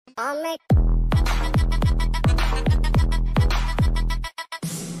All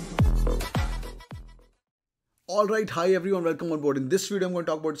right, hi everyone, welcome on board. In this video I'm going to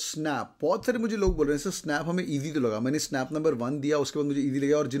talk about snap. बहुत सारे मुझे लोग बोल रहे हैं सर स्नैप हमें इजी तो लगा, मैंने स्नैप नंबर 1 दिया, उसके बाद मुझे इजी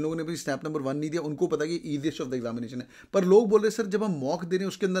लगा, और जिन लोगों ने भी स्नैप नंबर 1 नहीं दिया उनको पता कि इजीएस्ट ऑफ द एग्जामिनेशन है। पर लोग बोल रहे हैं सर जब हम मॉक दे रहे हैं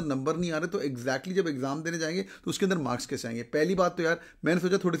उसके अंदर नंबर नहीं आ रहे, तो एक्जैक्टली जब एग्जाम देने जाएंगे तो उसके अंदर मार्क्स कैसे आएंगे? पहली बात तो यार मैंने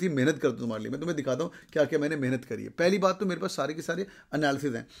सोचा थोड़ी सी मेहनत कर दूं तुम्हारे लिए, मैं तुम्हें दिखाता हूँ क्या क्या मैंने मेहनत करी है। पहली बात तो मेरे पास सारे के सारे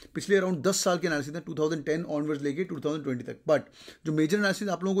एनालिसिस हैं, पिछले अराउंड 10 साल के एनालिसिस हैं, 2010 ऑनवर्ड्स लेके 2020 तक। बट जो मेजर एनालिसिस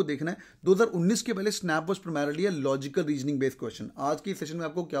आप लोगों को देखना है 2019 के पहले snap was primarily logical reasoning based question. आज की सेशन में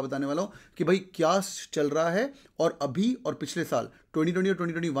आपको क्या बताने वाला हूं कि भाई क्या चल रहा है, और अभी और पिछले साल 2020 और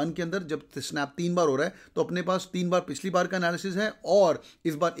 2021 के अंदर जब स्नैप 3 बार हो रहा है तो अपने पास 3 बार पिछली बार का एनालिसिस है और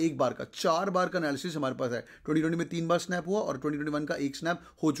इस बार 1 बार का, 4 बार का एनालिसिस हमारे पास है। 2020 में 3 बार स्नैप हुआ और 2021 का 1 स्नैप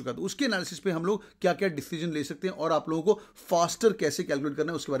हो चुका, तो उसके एनालिसिस पे हम लोग क्या क्या डिसीजन ले सकते हैं और आप लोगों को फास्टर कैसे कैलकुलेट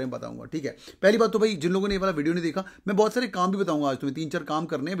करना है उसके बारे में बताऊंगा। ठीक है, पहली बात तो भाई जिन लोगों ने ये वाला वीडियो नहीं देखा, मैं बहुत सारे काम भी बताऊंगा आज तुम्हें, 3-4 काम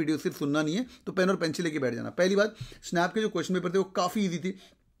करने हैं, वीडियो सिर्फ सुनना नहीं है, तो पेन और पेंसिल लेके बैठ जाना। पहली बात, स्नैप के जो क्वेश्चन पेपर थे वो काफी ईजी थी,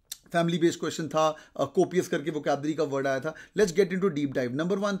 फैमिली बेस्ड क्वेश्चन था, कोपियस करके वोकैबुलरी का वर्ड आया था। Let's get into deep dive.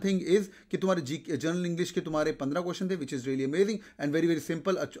 Number 1 thing is कि तुम्हारे जनरल इंग्लिश के तुम्हारे 15 क्वेश्चन थे, which is really amazing and very very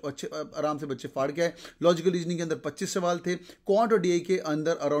simple, अच्छे आराम से बच्चे फाड़ के आए। लॉजिकल रीजनिंग के अंदर 25 सवाल थे, क्वांट और डीआई के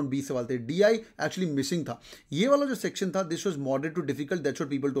अंदर अराउंड 20 सवाल थे। डीआई एक्चुअली मिसिंग था, ये वाला जो सेक्शन था this was moderate to difficult, that's what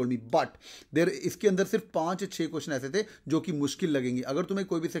people told me, but there इसके अंदर सिर्फ 5 या 6 क्वेश्चन ऐसे थे जो कि मुश्किल लगेंगे। अगर तुम्हें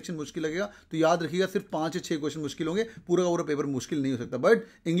कोई भी सेक्शन मुश्किल लगेगा तो याद रखिएगा सिर्फ 5 या 6 क्वेश्चन मुश्किल होंगे, पूरा का पूरा पेपर मुश्किल नहीं हो सकता। बट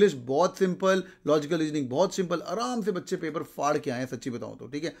इंग्लिश बहुत सिंपल, लॉजिकल रीजनिंग बहुत सिंपल, आराम से बच्चे पेपर फाड़ के आए हैं, सच्ची बताऊं तो।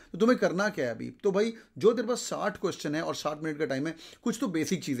 ठीक है, तो तुम्हें करना क्या है अभी, तो भाई जो तेरे पास 60 क्वेश्चन है और 60 मिनट का टाइम है, कुछ तो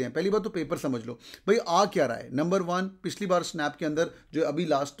बेसिक चीजें हैं। पहली बात तो पेपर समझ लो भाई आ क्या रहा है। नंबर 1, पिछली बार स्नैप के अंदर जो अभी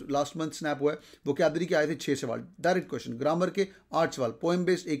लास्ट मंथ स्नैप हुआ है, वोकैबुलरी के आए थे 6 सवाल डायरेक्ट क्वेश्चन, ग्रामर के 8 सवाल, पोएम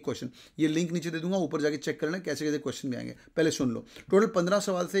बेस्ड 1 क्वेश्चन। ये लिंक नीचे दे दूंगा, ऊपर जाके चेक करना कैसे कैसे क्वेश्चन भी आएंगे, पहले सुन लो। टोटल 15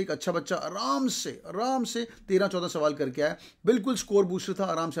 सवाल से एक अच्छा बच्चा आराम से 13-14 सवाल करके आया, बिल्कुल स्कोर बूस्टर था,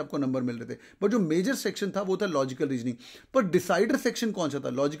 आराम से आपको नंबर मिल रहे थे। बट जो मेजर सेक्शन था वो था लॉजिकल रीजनिंग, पर डिसाइडर सेक्शन कौन सा था?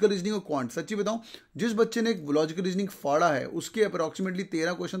 लॉजिकल रीजनिंग और क्वांट। सच्ची बताऊं, जिस बच्चे ने लॉजिकल रीजनिंग फाड़ा है उसके अप्रोक्सीमेटली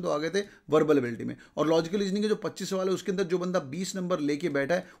 13 क्वेश्चन तो आ गए थे वर्बल एबिलिटी में, और लॉजिकल रीजनिंग के जो 25 सवाल है उसके अंदर जो बंदा 20 नंबर लेके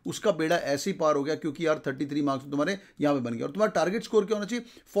बैठा है उसका बेड़ा ऐसे ही पार हो गया, क्योंकि यार 33 मार्क्स तुम्हारे यहां पे बन गया। और तुम्हारा टारगेट स्कोर क्या होना चाहिए?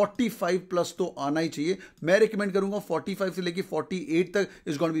 45 प्लस तो आना ही चाहिए। मैं रिकमेंड करूंगा 45 से लेके 48 तक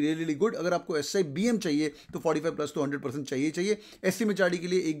is going to be really good. अगर आपको SIBM चाहिए तो 45 प्लस तो 100% चाहिए। SCMHRD के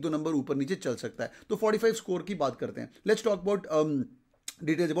लिए 1-2 नंबर ऊपर नीचे चल सकता है। तो 45 स्कोर की बात करते हैं। Let's talk about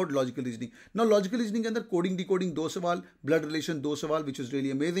details about logical reasoning. Now logical reasoning के अंदर कोडिंग डिकोडिंग 2 सवाल, ब्लड रिलेशन 2 सवाल, विच इज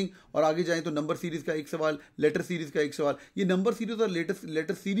रियली अमेजिंग। और आगे जाएं तो नंबर सीरीज का 1 सवाल, लेटर सीरीज का 1 सवाल। ये नंबर सीरीज और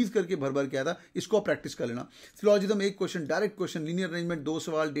लेटर सीरीज करके भर के आया था, इसको आप प्रैक्टिस कर लेना। Syllogism 1 question, direct question, linear arrangement 2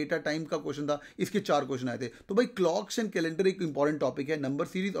 सवाल, डेटा टाइम का क्वेश्चन था, इसके 4 क्वेश्चन आए थे। तो भाई क्लॉक्स एंड कैलेंडर एक इंपॉर्टेंट टॉपिक है, नंबर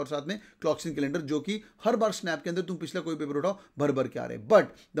सीरीज और साथ में क्लॉक्स एंड कैलेंडर, जो कि हर बार स्नैप के अंदर तुम पिछला कोई पेपर उठाओ भर के आ रहे। But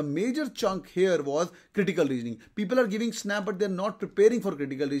the major chunk hair was critical reasoning. People are giving snap but they are not preparing for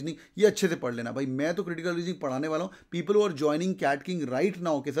critical reasoning. ये अच्छे से पढ़ लेना भाई, मैं तो क्रिटिकल रीजनिंग पढ़ाने वाला हूं। People who are joining CATKing right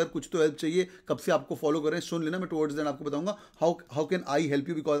now के सर कुछ तो हेल्प चाहिए, कब से आपको फॉलो कर रहे हैं सुन लेना, मैं टुवर्ड्स देन आपको बताऊंगा how can I help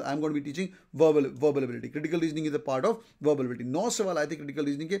you, because I am going to be teaching verbal ability. Critical reasoning is a part of verbal ability. 9 सवाल आए थे क्रिटिकल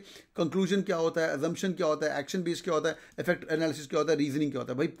रीजनिंग के। कंक्लूजन क्या होता है, अजम्पशन क्या होता है, एक्शन बेस क्या होता है, इफेक्ट एनालिसिस क्या होता है, रीजनिंग क्या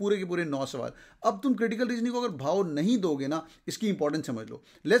होता है, भाई पूरे के पूरे 9 सवाल। अब तुम क्रिटिकल रीजनिंग को अगर भाव नहीं दोगे ना, इसकी इंपॉर्टेंस समझ लो।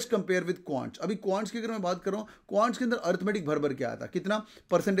 Let's compare with quants. अभी क्वांट्स की अगर मैं बात कर रहा हूं, क्वांट्स के अंदर अर्थमेटिक भर के आया था। कितना?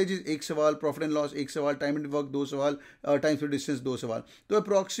 परसेंटेजेस 1 सवाल, प्रॉफिट एंड लॉस 1 सवाल, टाइम एंड वर्क 2 सवाल, टाइम टू डिस्टेंस 2 सवाल। तो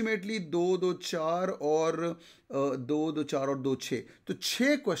अप्रॉक्सीमेटली 2, 4 और 2, 6, तो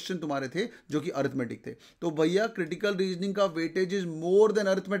 6 क्वेश्चन तुम्हारे थे जो कि अरिथमेटिक थे। तो भैया क्रिटिकल रीजनिंग का weightage is more than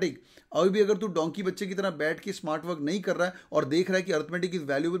arithmetic. अभी भी अगर तू डोंकी बच्चे की तरह बैठ के स्मार्ट वर्क नहीं कर रहा है और देख रहा है कि arithmetic is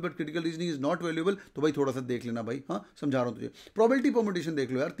valuable but critical reasoning is not valuable, तो भाई थोड़ा सा देख लेना भाई, हाँ समझा रहा हूं तुझे। प्रोबेबिलिटी परम्यूटेशन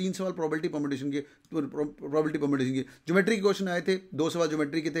देख लो यार, 3 सवाल प्रोबेबिलिटी परम्यूटेशन के, ज्योमेट्री के क्वेश्चन आए थे, 2 सवाल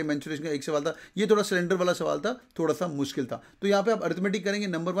ज्योमेट्री के थे, मेंसुरेशन का 1 सवाल था। ये थोड़ा सिलेंडर वाला सवाल था, थोड़ा सा मुश्किल था। तो यहाँ पे आप अरिथमेटिक करेंगे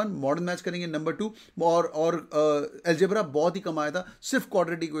नंबर 1, मॉडर्न मैथ्स करेंगे नंबर 2, और अलजेब्रा बहुत ही कम आया था, सिर्फ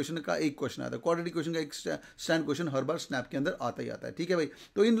क्वाड्रेटिक इक्वेशन का 1 क्वेश्चन आया था। क्वाड्रेटिक इक्वेशन का एक स्टैंड क्वेश्चन हर बार स्नैप के अंदर आता ही आता है। ठीक है भाई,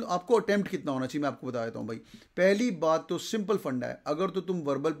 तो इन आपको अटेम्प्ट कितना होना चाहिए मैं आपको बता देता हूं भाई। पहली बात तो सिंपल फंडा है, अगर तो तुम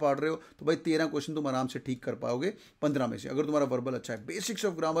वर्बल पढ़ रहे हो तो भाई 13 क्वेश्चन तुम आराम से ठीक कर पाओगे 15 में से, अगर तुम्हारा वर्बल अच्छा है। Basics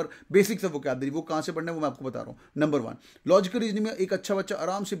of grammar, basics of vocabulary, वो कहां से पढ़ना है वो मैं आपको बता रहा हूं। नंबर 1 लॉजिकल रीजनिंग में एक अच्छा बच्चा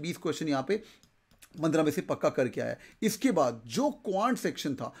आराम से 20 क्वेश्चन यहाँ पे 15 में से पक्का करके आया। इसके बाद जो क्वांट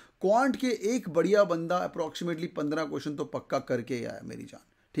सेक्शन था, क्वांट के एक बढ़िया बंदा अप्रोक्सीमेटली 15 क्वेश्चन तो पक्का करके आया मेरी जान।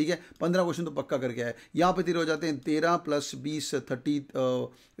 ठीक है, 15 क्वेश्चन तो पक्का करके आए। यहाँ पे तेरे हो जाते हैं 13 + 20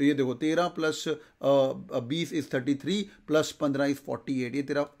 30, ये देखो 13 + 20 इज 33 + 15 इज 48। ये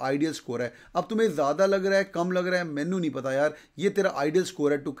तेरा आइडियल स्कोर है। अब तुम्हें ज़्यादा लग रहा है, कम लग रहा है, मैनू नहीं पता यार, ये तेरा आइडियल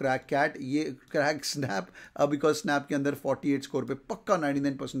स्कोर है टू क्रैक कैट, ये क्रैक स्नैप, बिकॉज स्नैप के अंदर 48 स्कोर पे पक्का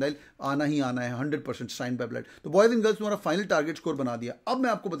 99 परसेंटाइल आना ही आना है, 100% साइन बाय ब्लड। तो बॉयज एंड गर्ल्स तुम्हारा फाइनल टारगेट स्कोर बना दिया। अब मैं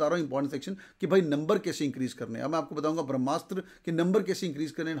आपको बता रहा हूँ इंपॉर्टेंट सेक्शन कि भाई नंबर कैसे इंक्रीज करने हैं। अब मैं आपको बताऊंगा ब्रह्मास्त्र के नंबर कैसे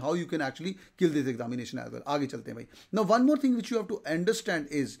इंक्रीज करने, how you can actually kill this examination as well. आगे चलते हैं भाई। Now one more thing which you have to understand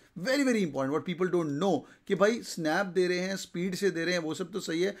is very very important, what people don't know, कि भाई स्नैप दे रहे हैं, स्पीड से दे रहे हैं, वो सब तो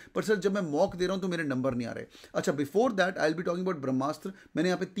सही है, पर सर जब मैं मॉक दे रहा हूं तो मेरे नंबर नहीं आ रहे। अच्छा, before that I will be talking about ब्रह्मास्त्र। मैंने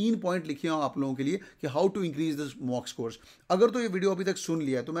यहाँ पे 3 पॉइंट लिखे हैं आप लोगों के लिए कि how to increase this mock scores. अगर तो ये वीडियो अभी तक सुन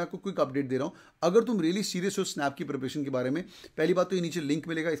लिया है तो मैं आपको क्विक अपडेट दे रहा हूं। अगर तुम रियली सीरियस हो स्नैप की प्रिपरेशन के बारे में, पहली बात तो ये नीचे लिंक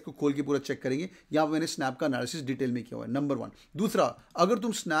मिलेगा, इसको खोल के पूरा चेक करेंगे। यहाँ पे मैंने स्नैप का एनालिसिस डिटेल में किया हुआ है, नंबर 1। दूसरा, अगर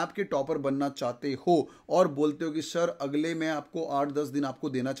तुम स्नैप के टॉपर बनना चाहते हो और बोलते हो कि सर अगले मैं आपको 8-10 दिन आपको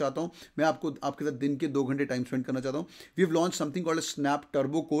देना चाहता हूं, मैं आपको आपके साथ दिन के 2 घंटे टाइम स्पेंड करना चाहता हूं, we have launch something called snap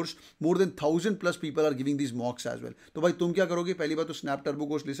turbo course, more than 1000+ people are giving these मॉक्स as well. तो भाई तुम क्या करोगे, पहली बात तो स्नैप टर्बो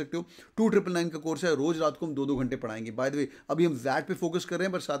कोर्स ले सकते हो, 2999 का कोर्स है, रोज रात को हम 2-2 घंटे पढ़ाएंगे। बाय द वे अभी हम जैट पे फोकस कर रहे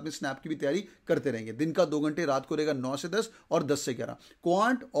हैं, पर साथ में स्नैप की भी तैयारी करते रहेंगे। दिन का 2 घंटे, रात को रहेगा 9 से 10 और 10 से 11।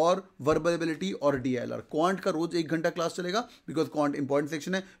 क्वांट और वर्बल एबिलिटी और डीएलआर। क्वांट का रोज 1 घंटा क्लास चलेगा, बिकॉज क्वांट इंपॉर्टेंट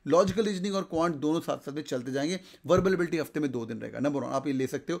सेक्शन है। लॉजिकल रीजनिंग और क्वांट दोनों साथ साथ में चलते जाएंगे। वर्बल एबिलिटी हफ्ते में 2 दिन रहेगा। नंबर 1 आप ये ले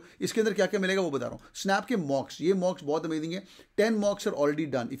सकते हो। इसके अंदर क्या क्या मिलेगा वो बता रहा हूं। स्नैप के मॉक्स, ये मॉक्स बहुत अमेजिंग है। 10 मॉक्स are already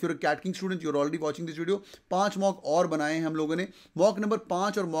done. If you're a कैटकिंग student, your already watching this video. 5 mock और बनाए हैं हम लोगों ने। मॉक नंबर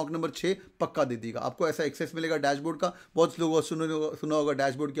 5 और मॉक नंबर 6 पक्का दे देगा आपको। ऐसा एक्सेस मिलेगा डैशबोर्ड का। बहुत लोगों सुना होगा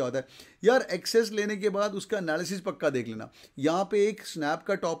डैशबोर्ड क्या होता है यार। एक्सेस लेने के बाद उसका एनालिसिस पक्का देख लेना। यहाँ पे एक स्नैप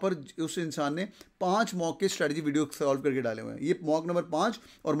का टॉपर, उस इंसान ने 5 मॉक के स्ट्रेटजी वीडियो सॉल्व करके डाले हुए हैं। ये मॉक नंबर 5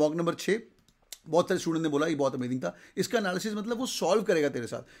 और मॉक नंबर 6 बहुत सारे स्टूडेंट ने बोला ये बहुत अमेजिंग था। इसका एनालिसिस मतलब वो सॉल्व करेगा तेरे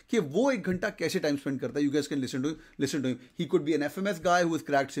साथ कि वो 1 घंटा कैसे टाइम स्पेंड करता है। You guys can listen to him. He could be N FMS guy who has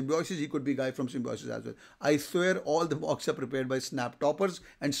cracked symbiosis, he could be guy from symbiosis as well. I swear all the मॉक्स are prepared by snap toppers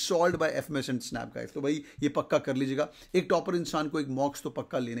and solved bye FMS and snap guys. तो भाई ये पक्का कर लीजिएगा। एक topper इंसान को एक मॉक्स तो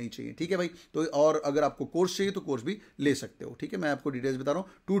पक्का लेना ही चाहिए, ठीक है भाई। तो और अगर आपको कोर्स चाहिए तो कोर्स भी ले सकते हो, ठीक है। मैं आपको डिटेल्स बता रहा हूँ।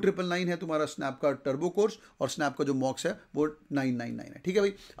 2999 है तुम्हारा स्नैप का टर्बो कोर्स और स्नैप का जो मॉक्स है वो 999 है, ठीक है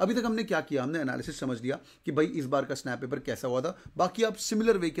भाई। अभी तक हमने क्या किया, हमने एनालिसिस समझ लिया कि भाई इस बार का स्नैप पेपर कैसा हुआ था। बाकी आप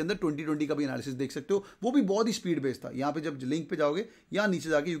सिमिलर वे के अंदर 2020 का भी एनालिसिस देख सकते हो, वो भी बहुत ही स्पीड बेस्ड था। यहाँ पे जब लिंक पे जाओगे या नीचे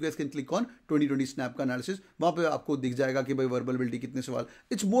जाके you guys can click on 2020 snap का एनालिसिस, वहां पे आपको दिख जाएगा कि भाई वर्बल एबिलिटी कितने सवाल।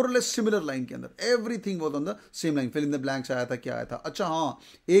 इट्स मोर और लेस सिमिलर लाइन के अंदर, everything was on the same line. Fill in the blanks आया था, क्या आया था। अच्छा हाँ,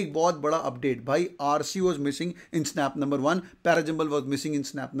 एक बहुत बड़ा अपडेट भाई, RC was missing in snap number 1, parajumble was missing in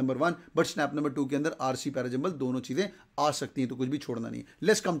snap number 1, but snap number 2 के अंदर आरसी पैराजंबल दोनों चीजें आ सकती हैं, तो कुछ भी छोड़ना नहीं।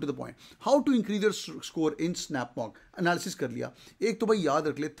 Let's come to the point, how to increase your score in snap mock. Analysis कर लिया। एक तो भाई याद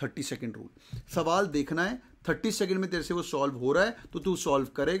रख ले 30 सेकंड रूल। सवाल देखना है, 30 सेकंड में तेरे से वो सॉल्व हो रहा है तो तू सॉल्व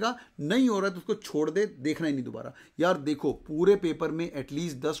करेगा, नहीं हो रहा है तो उसको छोड़ दे, देखना ही नहीं दोबारा। यार देखो पूरे पेपर में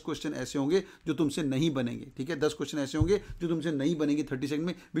एटलीस्ट 10 क्वेश्चन ऐसे होंगे जो तुमसे नहीं बनेंगे, ठीक है। 10 क्वेश्चन ऐसे होंगे जो तुमसे नहीं बनेंगे 30 सेकंड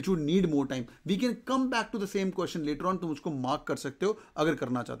में, which would need more time. We can come back to the same question later on. तुम उसको मार्क कर सकते हो अगर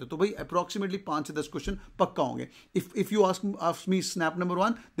करना चाहते हो तो भाई अप्रॉक्सीमेटली 5 से 10 क्वेश्चन पक्का होंगे। If you ask me snap number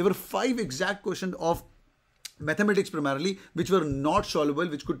 1, there were 5 exact question of mathematics primarily which were not solvable,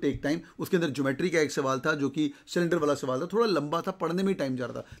 which could take time. उसके अंदर ज्योमेट्री का एक सवाल था जो कि सिलेंडर वाला सवाल था, थोड़ा लंबा था, पढ़ने में ही टाइम जा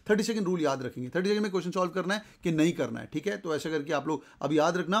रहा था। 30 सेकंड रूल याद रखेंगे। 30 सेकंड में क्वेश्चन सॉल्व करना है कि नहीं करना है, ठीक है। तो ऐसा करके आप लोग अब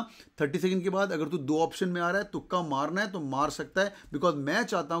याद रखना, 30 सेकंड के बाद अगर तू 2 ऑप्शन में आ रहा है, तुक्का मारना है तो मार सकता है, बिकॉज मैं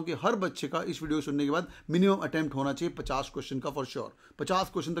चाहता हूं कि हर बच्चे का इस वीडियो सुनने के बाद मिनिमम अटेम्प्ट होना चाहिए 50 क्वेश्चन का फॉर श्योर। 50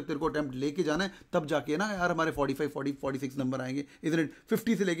 क्वेश्चन तक तेरे को अटेम्प्ट लेके जाना है, तब जाके ना यार हमारे 46 नंबर आएंगे, इधर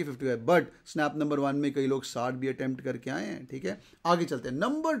 50 से लेके 55। बट स्नैप नंबर 1 में कई लोग 60 भी अटेम्प्ट करके आए हैं, ठीक है। आगे चलते हैं।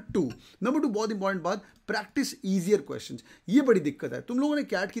 नंबर 2 बहुत इंपॉर्टेंट बात, प्रैक्टिस इजियर क्वेश्चंस। ये बड़ी दिक्कत है। तुम लोगों ने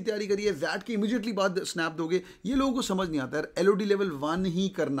कैट की तैयारी करी है, जैट की इमीडिएटली बाद स्नैप दोगे, ये लोगों को समझ नहीं आता है। एलओडी लेवल 1 ही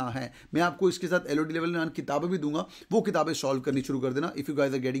करना है। मैं आपको इसके साथ एलओडी लेवल 1 किताबें भी दूंगा, वो किताबें सॉल्व करनी शुरू कर देना। If you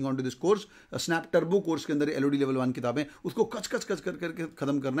guys are getting on to this course, snap turbo course के अंदर एलओडी लेवल 1 किताबें, उसको कच करके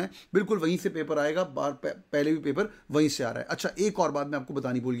खत्म करना है। बिल्कुल वहीं से पेपर आएगा, पहले भी पेपर वहीं से आ रहा है। अच्छा एक और बात मैं आपको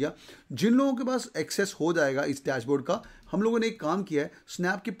बतानी भूल गया, जिन लोगों के पास एक्सेस हो जाएगा इस डैशबोर्ड का, हम लोगों ने एक काम किया है,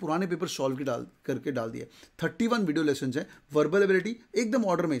 स्नैप के पुराने पेपर सॉल्व करके डाल दिए। 31 वीडियो लेसन है, वर्बल एबिलिटी एकदम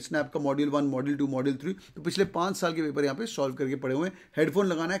ऑर्डर में, स्नैप का मॉड्यूल 1, मॉड्यूल 2, मॉड्यूल 3, तो पिछले 5 साल के पेपर यहाँ पे सॉल्व करके पड़े हुए हैं। हेडफोन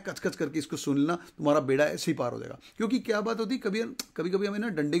लगाना है, कच करके इसको सुन लेना, तुम्हारा बेड़ा ऐसे ही पार हो जाएगा। क्योंकि क्या बात होती है, कभी हमें ना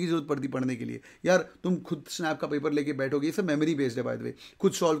डंडे की जरूरत पड़ती पढ़ने के लिए। यार तुम खुद स्नैप का पेपर लेके बैठोगे, ये सब मेमोरी बेस्ड है बाय द वे,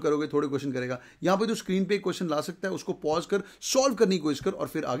 खुद सॉल्व करोगे, थोड़े क्वेश्चन करेगा। यहाँ पे जो स्क्रीन पे क्वेश्चन ला सकता है उसको पॉज कर, सॉल्व करने की कोशिश कर और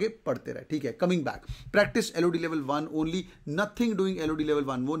फिर आगे पढ़ते रहे। ठीक है, coming back, practice Elodie level 1 only, nothing doing Elodie level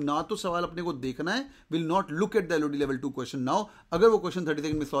 1। वो ना तो सवाल अपने को देखना है, will not look at the Elodie level 2 question now. अगर वो क्वेश्चन 30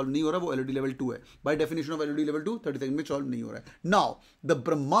 सेकंड में सॉल्व नहीं हो रहा, वो एलओडी लेवल 2 है। By definition of Elodie level 2 30 second में सॉल्व नहीं हो रहा है। नाउ द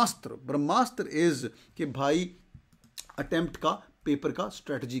ब्रह्मास्त्र इज कि भाई अटेम्प्ट का पेपर का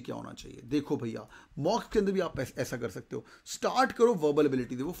स्ट्रेटजी क्या होना चाहिए। देखो भैया, मॉक्स के अंदर भी आप ऐसा कर सकते हो। स्टार्ट करो वर्बल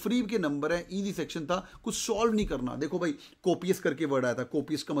एबिलिटी, देखो फ्री के नंबर है, इजी सेक्शन था, कुछ सॉल्व नहीं करना। देखो भाई, कोपियस करके वर्ड आया था,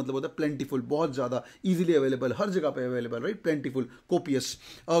 कोपियस का मतलब होता है प्लेंटीफुल, बहुत ज्यादा, इजीली अवेलेबल, हर जगह पे अवेलेबल, राइट। Plentiful, copious.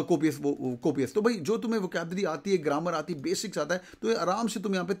 तो भाई जो तुम्हें वोकैबुलरी आती है, ग्रामर आती है, बेसिक्स आता है, तो आराम से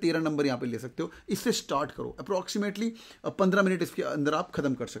तुम यहाँ पे 13 नंबर यहाँ पे ले सकते हो। इससे स्टार्ट करो, अप्रोक्सीमेटली 15 मिनट इसके अंदर आप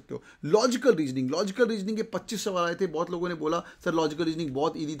खत्म कर सकते हो। लॉजिकल रीजनिंग के 25 सवाल आए थे। बहुत लोगों ने बोला सर लॉजिकल रीजनिंग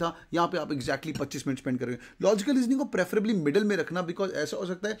बहुत इजी था, यहाँ पे आप एग्जैक्टली 25 मिनट स्पेंड करेंगे। लॉजिकल रीजनिंग को प्रेफरेबली मिडिल में रखना, बिकॉज ऐसा हो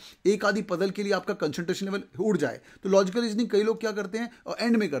सकता है एक आधी पजल के लिए आपका कंसंट्रेशन लेवल उड़ जाए। तो लॉजिकल रीजनिंग कई लोग क्या करते हैं,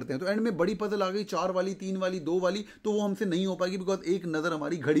 एंड में करते हैं। तो एंड में बड़ी पजल आ गई, 4 वाली, 3 वाली, 2 वाली, तो वो हमसे नहीं हो पाएगी, बिकॉज एक नजर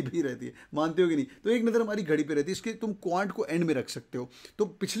हमारी घड़ी पे रहती है, मानते हो कि नहीं। तो एक नजर हमारी घड़ी पे रहती है, इसके तुम क्वांट को एंड में रख सकते हो। तो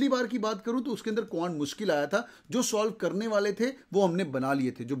पिछली बार की बात करूं तो उसके अंदर क्वांट मुश्किल आया था, जो सॉल्व करने वाले थे वो हमने बना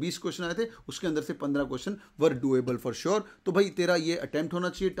लिए थे। जो 20 क्वेश्चन आए थे उसके अंदर से 15 question were doable for sure. तो भाई तेरा ये अटेम्प्ट होना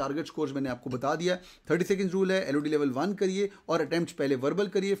चाहिए। टारगेट स्कोर्स मैंने आपको बता दिया, 30 सेकंड रूल है। एलओडी लेवल 1 करिए और अटेम्प्ट पहले वर्बल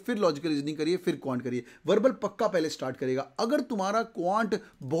करिए, फिर लॉजिकल रीजनिंग करिए, फिर क्वांट करिए। वर्बल पक्का पहले स्टार्ट करेगा। अगर तुम्हारा क्वांट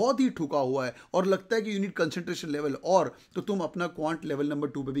बहुत ही ठुका हुआ है और लगता है कि यूनिट कंसंट्रेशन लेवल और, तो तुम अपना क्वांट लेवल नंबर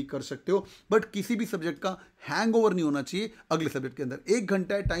 2 पे भी कर सकते हो। बट किसी भी सब्जेक्ट का हैंगओवर नहीं होना चाहिए अगले सब्जेक्ट के अंदर। 1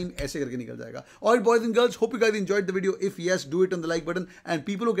 घंटा है, टाइम ऐसे करके निकल जाएगा। All boys and girls, hope you guys enjoyed the video. If yes, do it on the like button and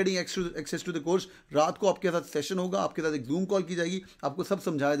people are getting access to the course. रात को आपके साथ सेशन होगा, आपके साथ एक जूम कॉल की जाएगी, आपको सब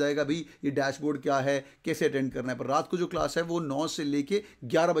समझाया जाएगा भाई ये डैशबोर्ड क्या है, कैसे अटेंड करना है। पर रात को जो क्लास है वो 9 से लेके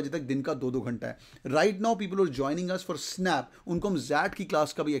 11 बजे तक दिन का 2-2 घंटा है। Right now people are joining us for snap, उनको हम जैट की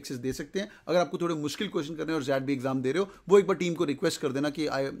क्लास का भी एक्सेस दे सकते हैं। अगर आपको थोड़े मुश्किल क्वेश्चन करने और जैट भी एग्जाम दे रहे हो, वो एक बार टीम को रिक्वेस्ट कर देना कि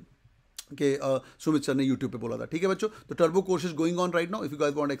सुमित सर ने यूट्यूब पे बोला था। ठीक है बच्चों, तो turbo course is going on right now. If you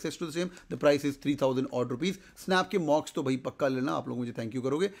guys want access to the same, the price is 3000 odd rupees. Snap के मॉक्स तो भाई पक्का लेना, आप लोग मुझे थैंक यू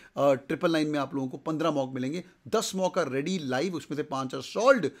करोगे। 999 में आप लोगों को 15 मॉक मिलेंगे, 10 मॉक का रेडी लाइव, उसमें से 5 आर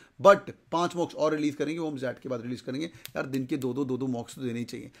सॉल्व्ड, बट 5 मॉक्स और रिलीज करेंगे, वो हम जैट के बाद रिलीज करेंगे। यार दिन के 2-2 मॉक्स तो देने ही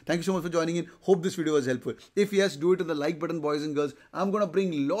चाहिए। Thank you so much for joining in, hope this video was helpful. If yes, do it on the like button boys and girls. I am gonna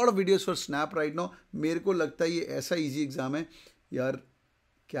bring lot of videos for snap right now. मेरे को लगता है ये ऐसा easy exam है यार,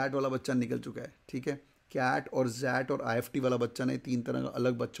 cat वाला बच्चा निकल चुका है। ठीक है, कैट और जैट और आईएफटी वाला बच्चा ने 3 तरह का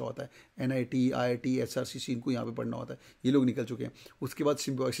अलग बच्चा होता है। एनआईटी, आईआईटी, एसआरसीसी, इनको यहाँ पे पढ़ना होता है, ये लोग निकल चुके हैं। उसके बाद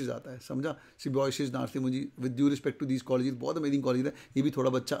सिम्बायोसिस आता है, समझा। Symbiosis, नार्सिमोलॉजी, with due respect to these colleges, बहुत अमेजिंग कॉलेज है, ये भी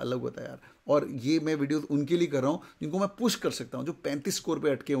थोड़ा बच्चा अलग होता है यार। और ये मैं वीडियोस उनके लिए कर रहा हूँ जिनको मैं पुश कर सकता हूँ, जो 35 स्कोर पे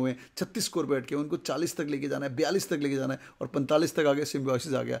अटके हुए हैं, 36 स्कोर पे अटके हुए हैं, उनको 40 तक लेके जाना है, 42 तक लेके जाना है, और 45 तक आ गया,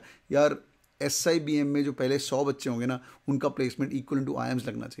 सिम्बायोसिस आ गया यार। SIBM में जो पहले 100 बच्चे होंगे ना, उनका प्लेसमेंट इक्वल टू IIMs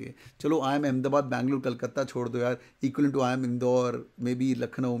लगना चाहिए। चलो IIM अहमदाबाद, बैंगलोर, कलकत्ता छोड़ दो यार, equal to IIM Indore, may be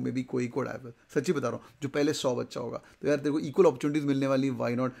Lucknow, may be कोई आया। सच्ची बता रहा हूँ, जो पहले 100 बच्चा होगा, तो यार तेरे को इक्वल अपॉर्चुनिटीज मिलने वाली,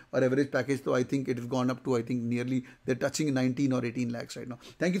 वाई नॉट। और एवरेज पैकेज तो I think it is gone up to, I think nearly they touching 19 और 18 lakhs right now.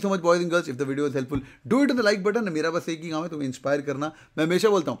 Thank you so much boys and girls. If the video is helpful, do it on the like button. मेरा बस एक ही काम है, तुम्हें inspire करना। मैं हमेशा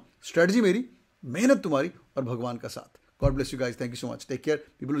बोलता हूँ, स्ट्रेटजी मेरी, मेहनत तुम्हारी, और भगवान का साथ। God bless you guys. Thank you so much. Take care.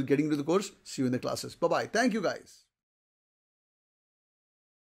 People who are getting into the course, see you in the classes. Bye-bye. Thank you guys.